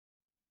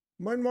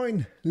Moin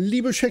Moin,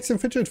 liebe Shakes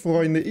and Fidget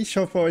Freunde, ich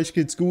hoffe euch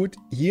geht's gut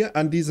hier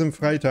an diesem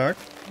Freitag.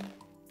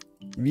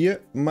 Wir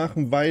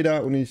machen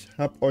weiter und ich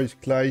habe euch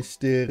gleich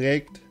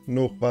direkt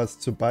noch was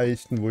zu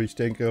beichten, wo ich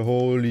denke,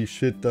 holy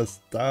shit,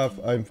 das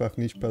darf einfach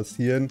nicht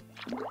passieren.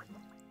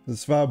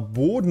 Es war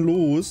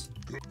bodenlos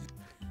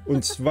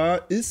und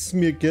zwar ist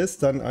mir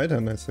gestern, alter,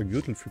 nicer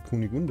Gürtel für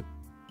Kunigunde,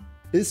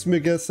 ist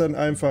mir gestern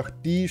einfach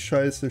die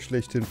Scheiße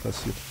schlechthin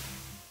passiert.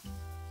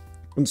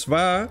 Und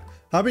zwar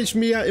habe ich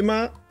mir ja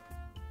immer,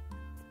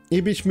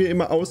 hebe ich mir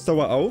immer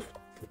Ausdauer auf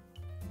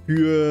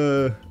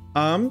für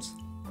abends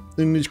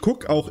und ich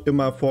gucke auch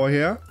immer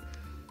vorher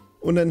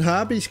und dann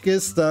habe ich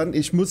gestern,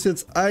 ich muss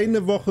jetzt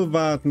eine Woche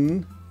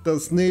warten,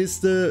 das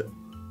nächste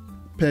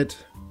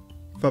Pet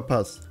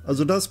verpasst.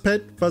 Also das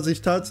Pet, was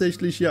ich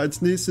tatsächlich hier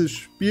als nächstes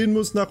spielen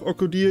muss nach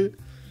Krokodil,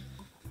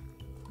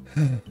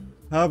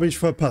 habe ich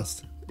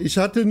verpasst. Ich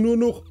hatte nur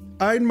noch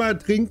einmal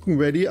trinken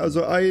ready,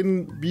 also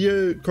ein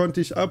Bier konnte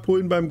ich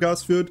abholen beim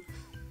Gastwirt,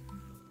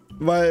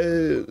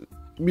 weil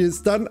mir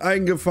ist dann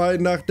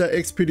eingefallen nach der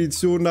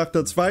Expedition, nach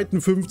der zweiten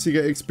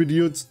 50er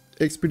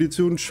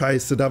Expedition,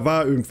 scheiße, da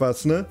war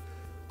irgendwas, ne?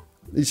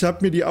 Ich habe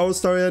mir die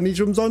Ausdauer ja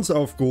nicht umsonst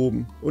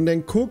aufgehoben. Und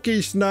dann gucke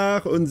ich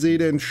nach und sehe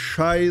den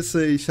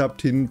Scheiße, ich habe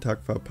den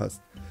Tag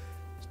verpasst.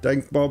 Ich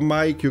denke, boah,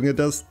 Mike, Junge,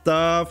 das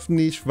darf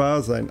nicht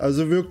wahr sein.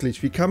 Also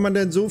wirklich, wie kann man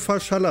denn so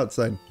verschallert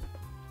sein?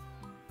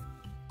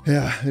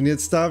 Ja, und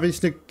jetzt darf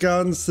ich eine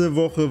ganze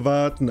Woche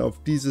warten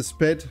auf dieses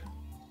Pet.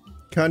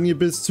 Kann hier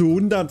bis zu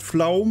 100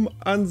 Pflaumen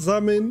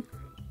ansammeln.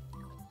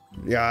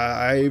 Ja,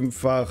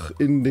 einfach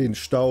in den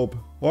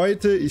Staub.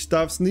 Heute, ich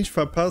darf es nicht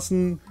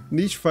verpassen,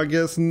 nicht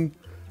vergessen.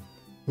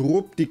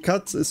 Rupp, die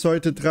Katz ist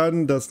heute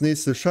dran, das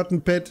nächste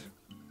Schattenpet.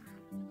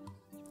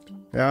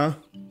 Ja,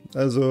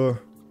 also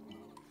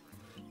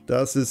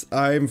das ist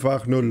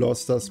einfach nur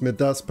lost, dass mir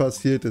das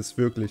passiert ist,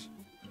 wirklich.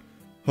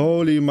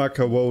 Holy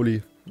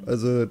Macaroni.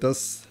 Also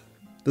das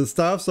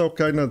darf es auch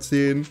keiner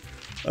erzählen.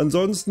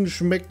 Ansonsten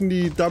schmecken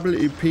die Double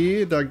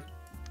EP, da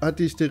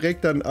hatte ich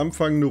direkt am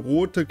Anfang eine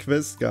rote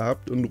Quest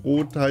gehabt und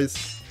rot heißt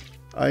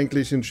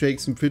eigentlich in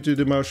Shakes and Fidget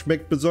immer,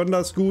 schmeckt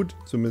besonders gut,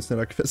 zumindest in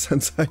der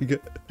Questanzeige.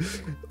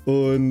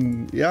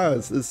 Und ja,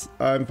 es ist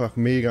einfach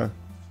mega.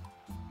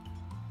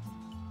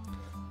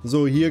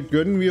 So, hier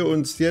gönnen wir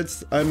uns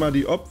jetzt einmal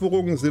die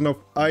Opferungen, sind auf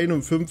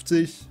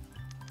 51.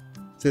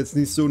 Ist jetzt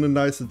nicht so eine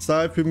nice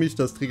Zahl für mich,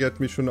 das triggert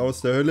mich schon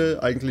aus der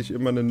Hölle. Eigentlich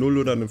immer eine 0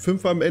 oder eine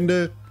 5 am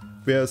Ende.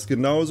 Wäre es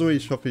genauso.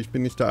 Ich hoffe, ich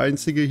bin nicht der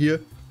Einzige hier.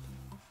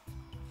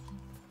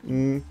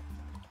 Bin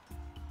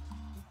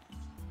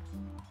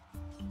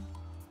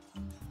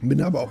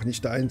aber auch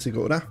nicht der Einzige,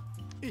 oder?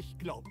 Ich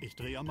glaube, ich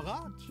drehe am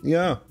Rad.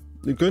 Ja,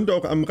 ihr könnt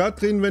auch am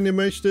Rad drehen, wenn ihr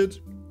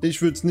möchtet.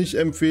 Ich würde es nicht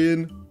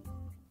empfehlen.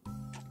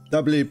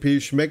 Double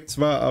EP schmeckt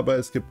zwar, aber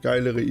es gibt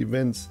geilere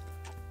Events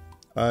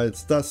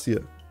als das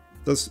hier.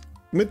 Das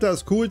mit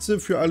das Coolste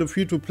für alle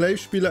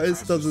Free-to-Play-Spieler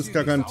ist, dass es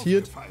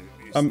garantiert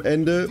am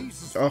Ende,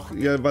 ach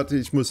ja, warte,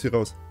 ich muss hier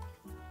raus.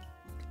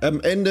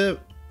 Am Ende,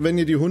 wenn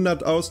ihr die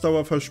 100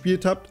 Ausdauer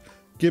verspielt habt,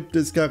 gibt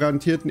es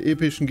garantiert einen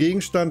epischen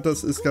Gegenstand.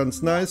 Das ist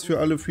ganz nice für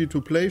alle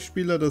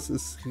Free-to-Play-Spieler. Das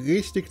ist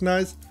richtig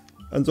nice.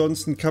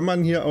 Ansonsten kann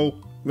man hier auch,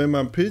 wenn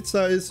man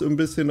Pilzer ist und ein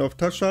bisschen auf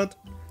Tasche hat,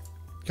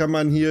 kann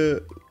man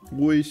hier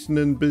ruhig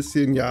ein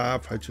bisschen, ja,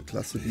 falsche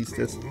Klasse, wie ist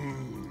das?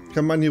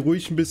 Kann man hier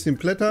ruhig ein bisschen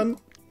blättern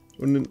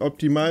und im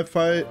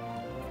Optimalfall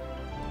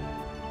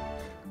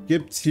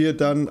gibt es hier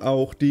dann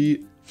auch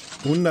die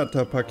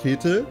 100er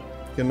Pakete.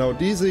 Genau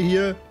diese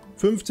hier.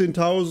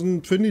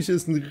 15.000 finde ich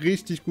ist ein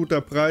richtig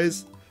guter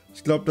Preis.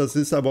 Ich glaube, das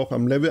ist aber auch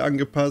am Level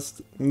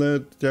angepasst,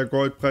 ne, der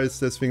Goldpreis.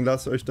 Deswegen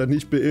lasst euch da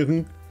nicht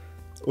beirren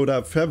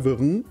oder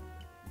verwirren.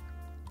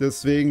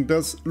 Deswegen,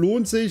 das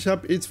lohnt sich. Ich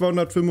habe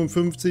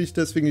 255,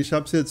 deswegen ich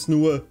habe es jetzt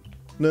nur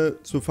ne,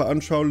 zur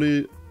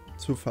Veranschaulichung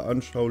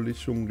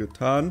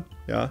getan.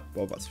 Ja,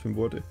 boah, was für ein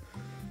Worte.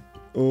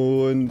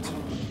 Und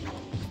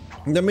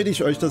damit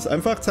ich euch das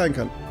einfach zeigen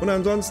kann. Und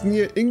ansonsten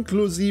hier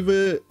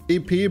inklusive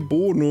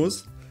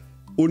EP-Bonus.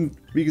 Und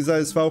wie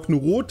gesagt, es war auch eine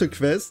rote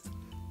Quest.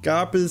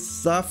 Gab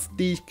es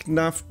saftig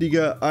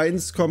knaftige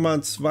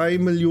 1,2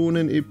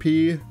 Millionen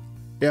EP.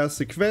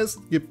 Erste Quest,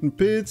 gibt einen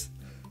Pilz.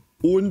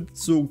 Und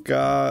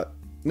sogar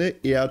eine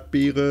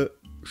Erdbeere.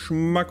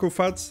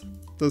 Schmackofatz.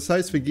 Das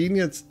heißt, wir gehen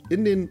jetzt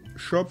in den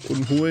Shop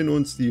und holen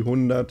uns die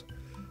 100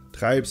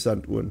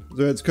 Treibsanduhren.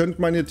 So, jetzt könnte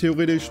man hier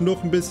theoretisch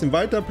noch ein bisschen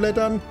weiter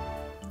blättern.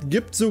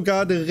 Gibt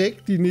sogar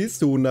direkt die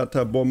nächste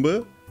 100er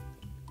Bombe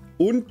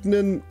und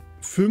einen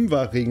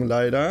 5er Ring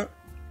leider.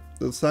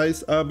 Das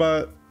heißt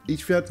aber,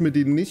 ich werde mir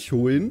den nicht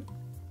holen.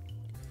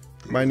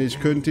 Ich meine, ich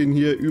könnte ihn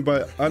hier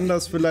überall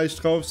anders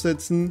vielleicht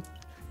draufsetzen.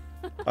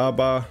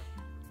 Aber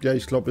ja,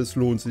 ich glaube, es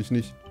lohnt sich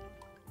nicht.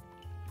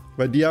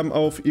 Weil die haben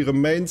auf ihre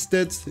Main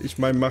Stats, ich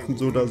meine, machen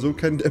so oder so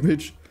kein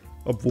Damage.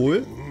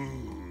 Obwohl,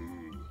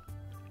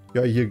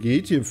 ja,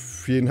 hier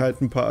fehlen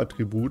halt ein paar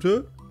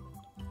Attribute.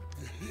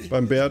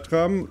 Beim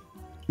Bertram,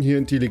 hier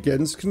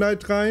Intelligenz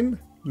knallt rein.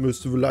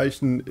 Müsste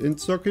vielleicht ein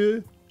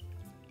Insockel.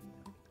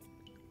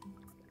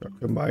 Ja,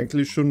 können wir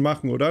eigentlich schon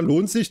machen, oder?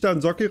 Lohnt sich da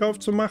einen Sockel rauf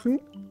zu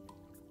machen?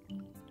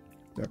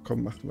 Ja,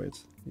 komm, machen wir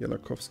jetzt.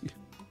 Jalakowski.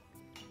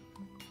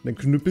 Dann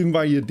knüppeln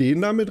wir hier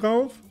den da mit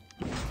drauf.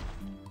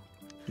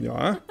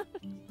 Ja.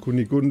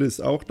 Kunigunde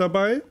ist auch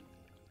dabei.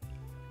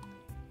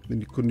 Bin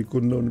die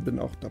Kunigunde und bin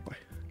auch dabei.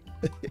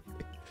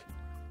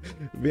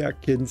 Wer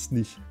kennt's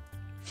nicht?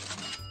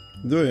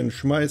 So, dann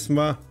schmeißen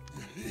wir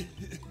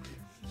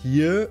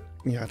hier.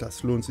 Ja,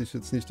 das lohnt sich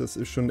jetzt nicht. Das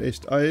ist schon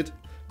echt alt.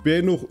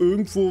 Wäre noch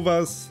irgendwo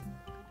was?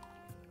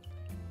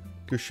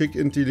 Geschick,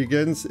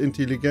 Intelligenz,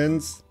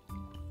 Intelligenz.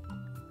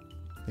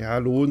 Ja,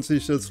 lohnt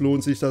sich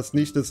das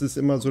nicht? Das ist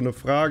immer so eine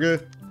Frage.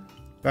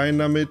 Rein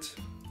damit.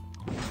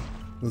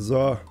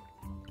 So.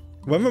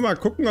 Wollen wir mal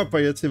gucken, ob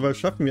wir jetzt hier was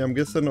schaffen. Wir haben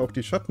gestern auch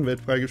die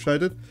Schattenwelt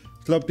freigeschaltet.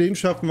 Ich glaube, den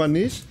schaffen wir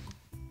nicht.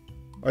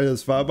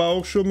 Das war aber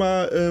auch schon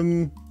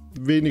mal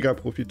weniger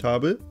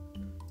profitabel.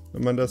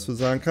 Wenn man das so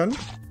sagen kann.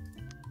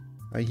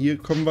 Na, hier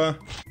kommen wir.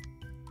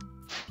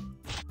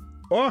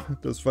 Oh,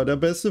 das war der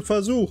beste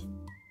Versuch.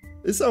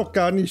 Ist auch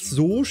gar nicht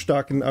so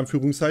stark in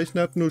Anführungszeichen.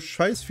 Hat nur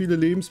scheiß viele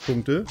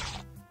Lebenspunkte.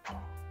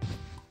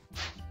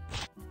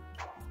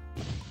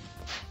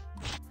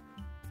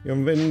 Ja,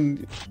 und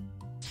wenn...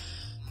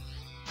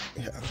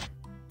 Ja...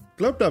 Ich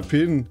glaube, da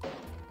fehlen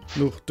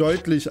noch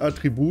deutlich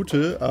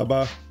Attribute,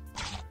 aber...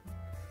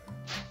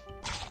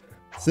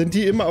 Sind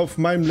die immer auf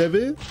meinem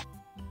Level?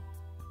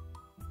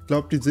 Ich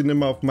glaube, die sind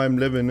immer auf meinem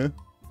Level, ne?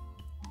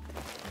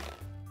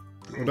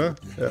 Oder?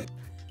 Ja.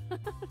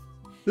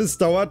 Das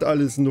dauert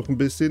alles noch ein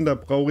bisschen, da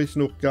brauche ich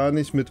noch gar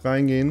nicht mit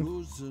reingehen.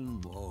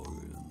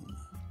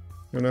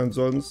 Und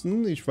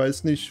ansonsten, ich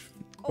weiß nicht,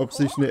 ob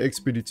sich eine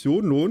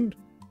Expedition lohnt.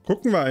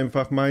 Gucken wir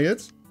einfach mal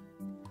jetzt,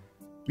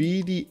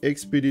 wie die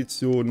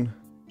Expedition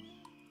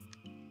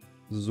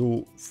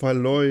so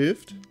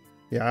verläuft.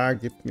 Ja,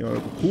 gebt mir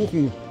eure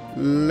Kuchen.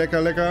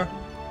 Lecker, lecker.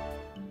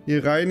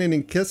 Hier rein in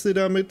den Kessel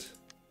damit.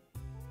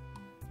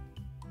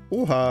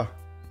 Oha.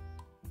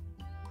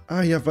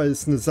 Ah ja, weil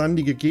es eine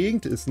sandige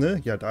Gegend ist, ne?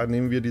 Ja, da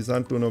nehmen wir die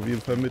Sanduhren auf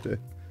jeden Fall mit, ey.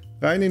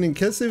 Rein in den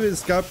Kessel.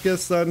 Es gab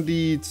gestern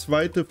die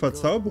zweite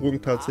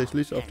Verzauberung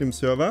tatsächlich auf dem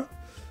Server.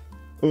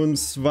 Und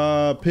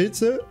zwar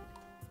Pilze.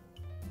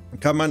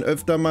 Kann man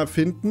öfter mal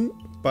finden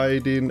bei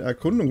den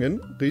Erkundungen.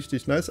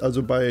 Richtig nice.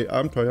 Also bei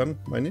Abenteuern,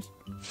 meine ich.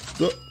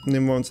 So,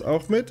 nehmen wir uns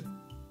auch mit.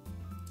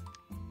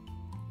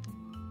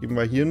 Gehen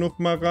wir hier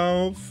nochmal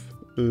rauf.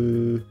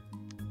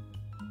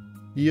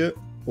 Hier.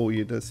 Oh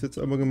je, das ist jetzt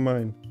aber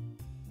gemein.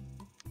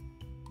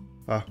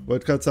 Ah,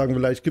 wollte gerade sagen,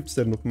 vielleicht gibt es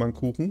denn noch mal einen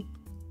Kuchen.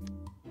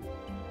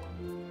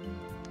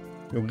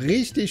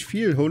 Richtig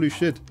viel, holy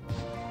shit.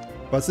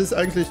 Was ist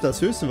eigentlich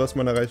das Höchste, was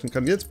man erreichen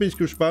kann? Jetzt bin ich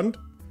gespannt.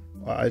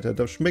 Oh, Alter,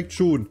 das schmeckt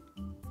schon.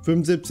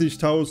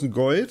 75.000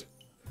 Gold.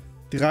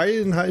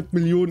 3,5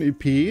 Millionen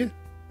EP.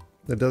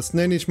 Ja, das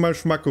nenne ich mal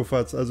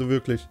Schmackofatz, also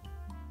wirklich.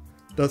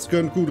 Das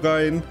gönnt gut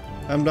rein.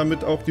 Haben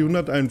damit auch die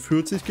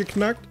 141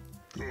 geknackt.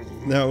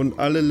 Ja, und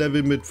alle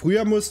Level mit.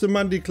 Früher musste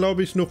man die,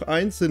 glaube ich, noch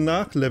einzeln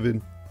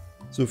nachleveln.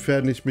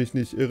 Sofern ich mich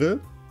nicht irre.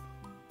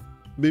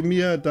 Bin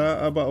mir da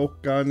aber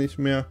auch gar nicht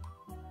mehr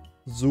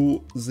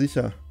so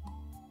sicher.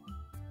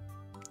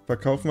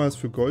 Verkaufen wir es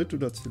für Gold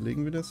oder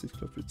zerlegen wir das? Ich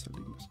glaube, wir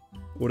zerlegen das.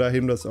 Oder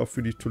heben das auch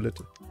für die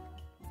Toilette.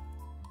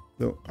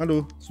 So,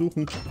 hallo,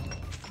 suchen.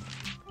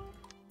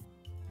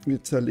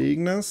 Wir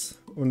zerlegen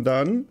das. Und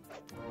dann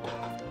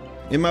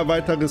immer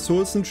weiter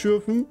Ressourcen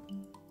schürfen.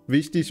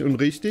 Wichtig und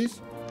richtig.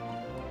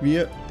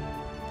 Wir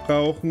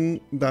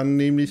brauchen dann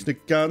nämlich eine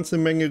ganze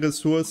Menge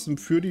Ressourcen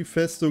für die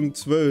Festung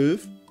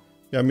 12.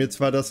 Wir haben jetzt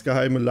zwar das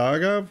geheime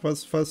Lager,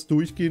 was fast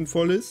durchgehend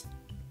voll ist.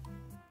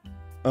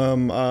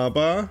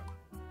 Aber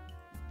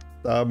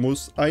da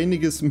muss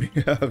einiges mehr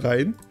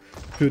rein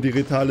für die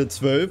Retale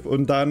 12.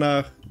 Und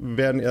danach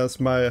werden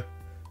erstmal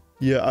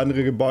hier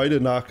andere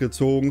Gebäude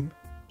nachgezogen.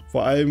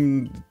 Vor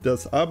allem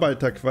das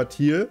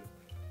Arbeiterquartier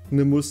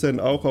muss dann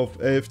auch auf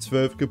 11,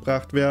 12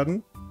 gebracht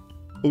werden.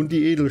 Und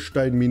die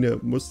Edelsteinmine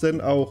muss dann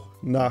auch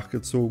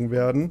nachgezogen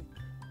werden.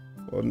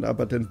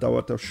 Aber dann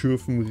dauert das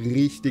Schürfen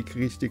richtig,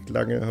 richtig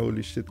lange.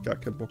 Holy shit, gar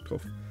keinen Bock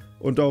drauf.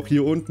 Und auch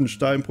hier unten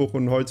Steinbruch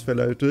und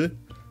Holzfällerhütte.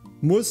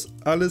 Muss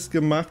alles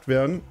gemacht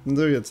werden.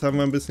 So, jetzt haben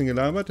wir ein bisschen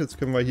gelabert. Jetzt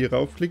können wir hier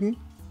raufklicken.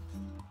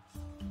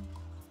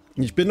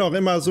 Ich bin auch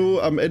immer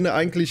so, am Ende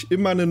eigentlich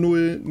immer eine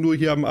 0. Nur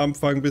hier am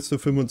Anfang bis zu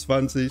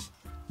 25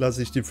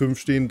 lasse ich die 5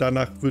 stehen.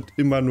 Danach wird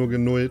immer nur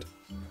genullt.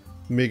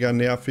 Mega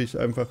nervig,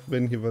 einfach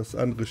wenn hier was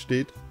anderes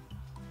steht.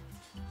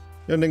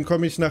 Ja, und dann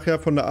komme ich nachher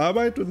von der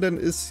Arbeit und dann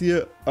ist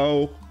hier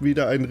auch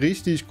wieder ein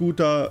richtig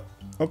guter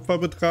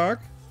Opferbetrag.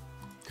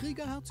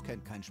 Kriegerherz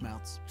kennt keinen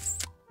Schmerz.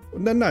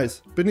 Und dann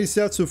nice. Bin ich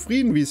sehr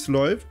zufrieden, wie es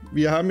läuft.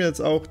 Wir haben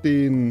jetzt auch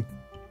den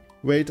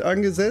Wait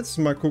angesetzt.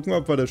 Mal gucken,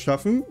 ob wir das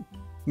schaffen.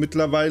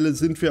 Mittlerweile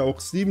sind wir auch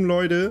 7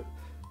 Leute,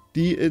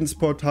 die ins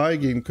Portal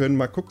gehen können.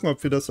 Mal gucken,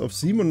 ob wir das auf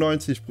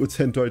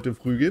 97% heute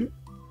früh gehen.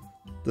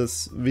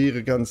 Das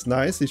wäre ganz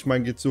nice. Ich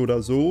meine, geht so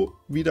oder so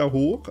wieder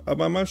hoch.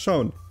 Aber mal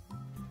schauen,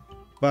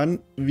 wann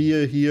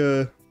wir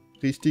hier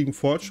richtigen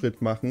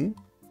Fortschritt machen.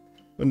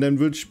 Und dann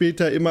wird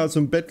später immer so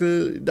ein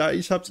Battle, da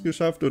ich hab's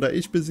geschafft oder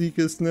ich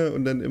besiege es, ne?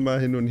 Und dann immer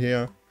hin und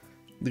her.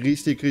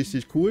 Richtig,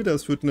 richtig cool.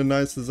 Das wird eine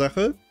nice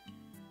Sache.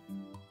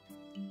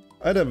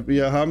 Alter,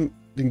 wir haben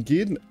den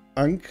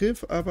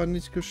Gegenangriff aber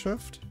nicht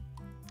geschafft.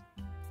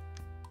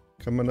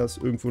 Kann man das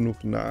irgendwo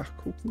noch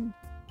nachgucken?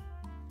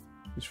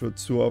 Ich wurde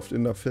zu oft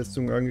in der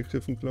Festung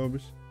angegriffen, glaube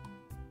ich.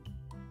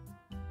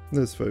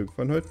 Das war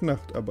irgendwann heute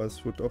Nacht, aber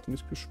es wurde auch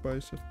nicht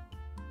gespeichert.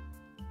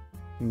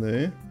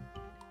 Nee.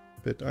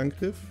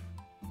 Bettangriff.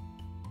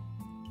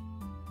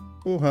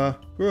 Oha.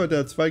 Guck, der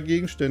hat 2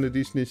 Gegenstände,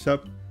 die ich nicht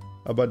habe.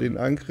 Aber den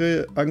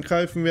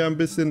Angreifen wäre ein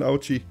bisschen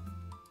ouchy.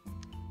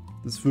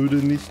 Das würde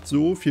nicht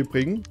so viel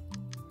bringen.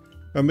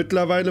 Wir haben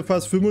mittlerweile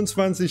fast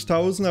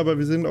 25.000, aber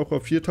wir sind auch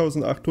auf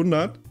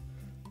 4.800.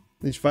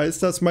 Ich weiß,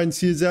 dass mein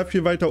Ziel sehr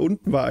viel weiter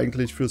unten war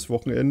eigentlich fürs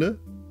Wochenende.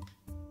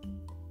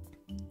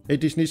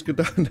 Hätte ich nicht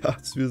gedacht,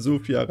 dass wir so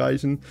viel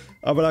erreichen.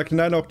 Aber da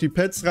knallen auch die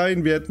Pets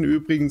rein. Wir hätten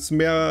übrigens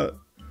mehr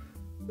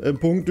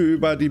Punkte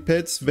über die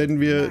Pets, wenn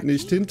wir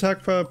nicht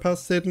Tintag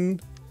verpasst hätten.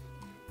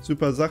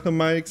 Super Sache,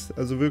 Mikes.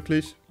 Also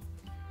wirklich.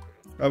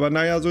 Aber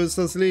naja, so ist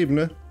das Leben,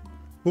 ne?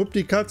 Hup,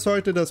 die Katz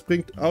heute, das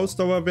bringt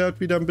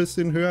Ausdauerwert wieder ein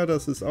bisschen höher.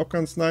 Das ist auch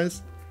ganz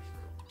nice.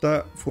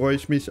 Da freue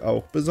ich mich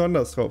auch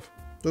besonders drauf.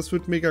 Das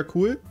wird mega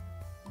cool.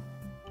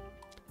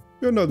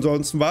 Ja, und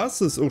ansonsten war es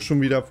das auch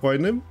schon wieder,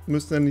 Freunde. Wir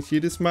müssen ja nicht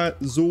jedes Mal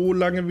so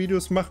lange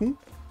Videos machen.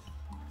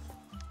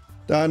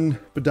 Dann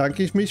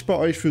bedanke ich mich bei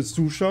euch fürs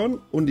Zuschauen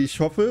und ich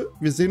hoffe,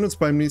 wir sehen uns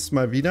beim nächsten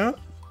Mal wieder.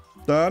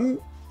 Dann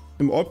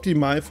im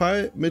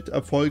Optimalfall mit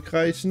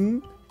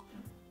erfolgreichen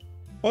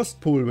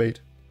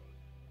Ostpol-Raid.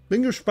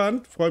 Bin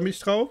gespannt, freue mich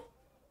drauf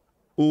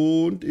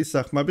und ich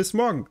sag mal bis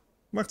morgen.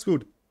 Macht's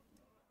gut.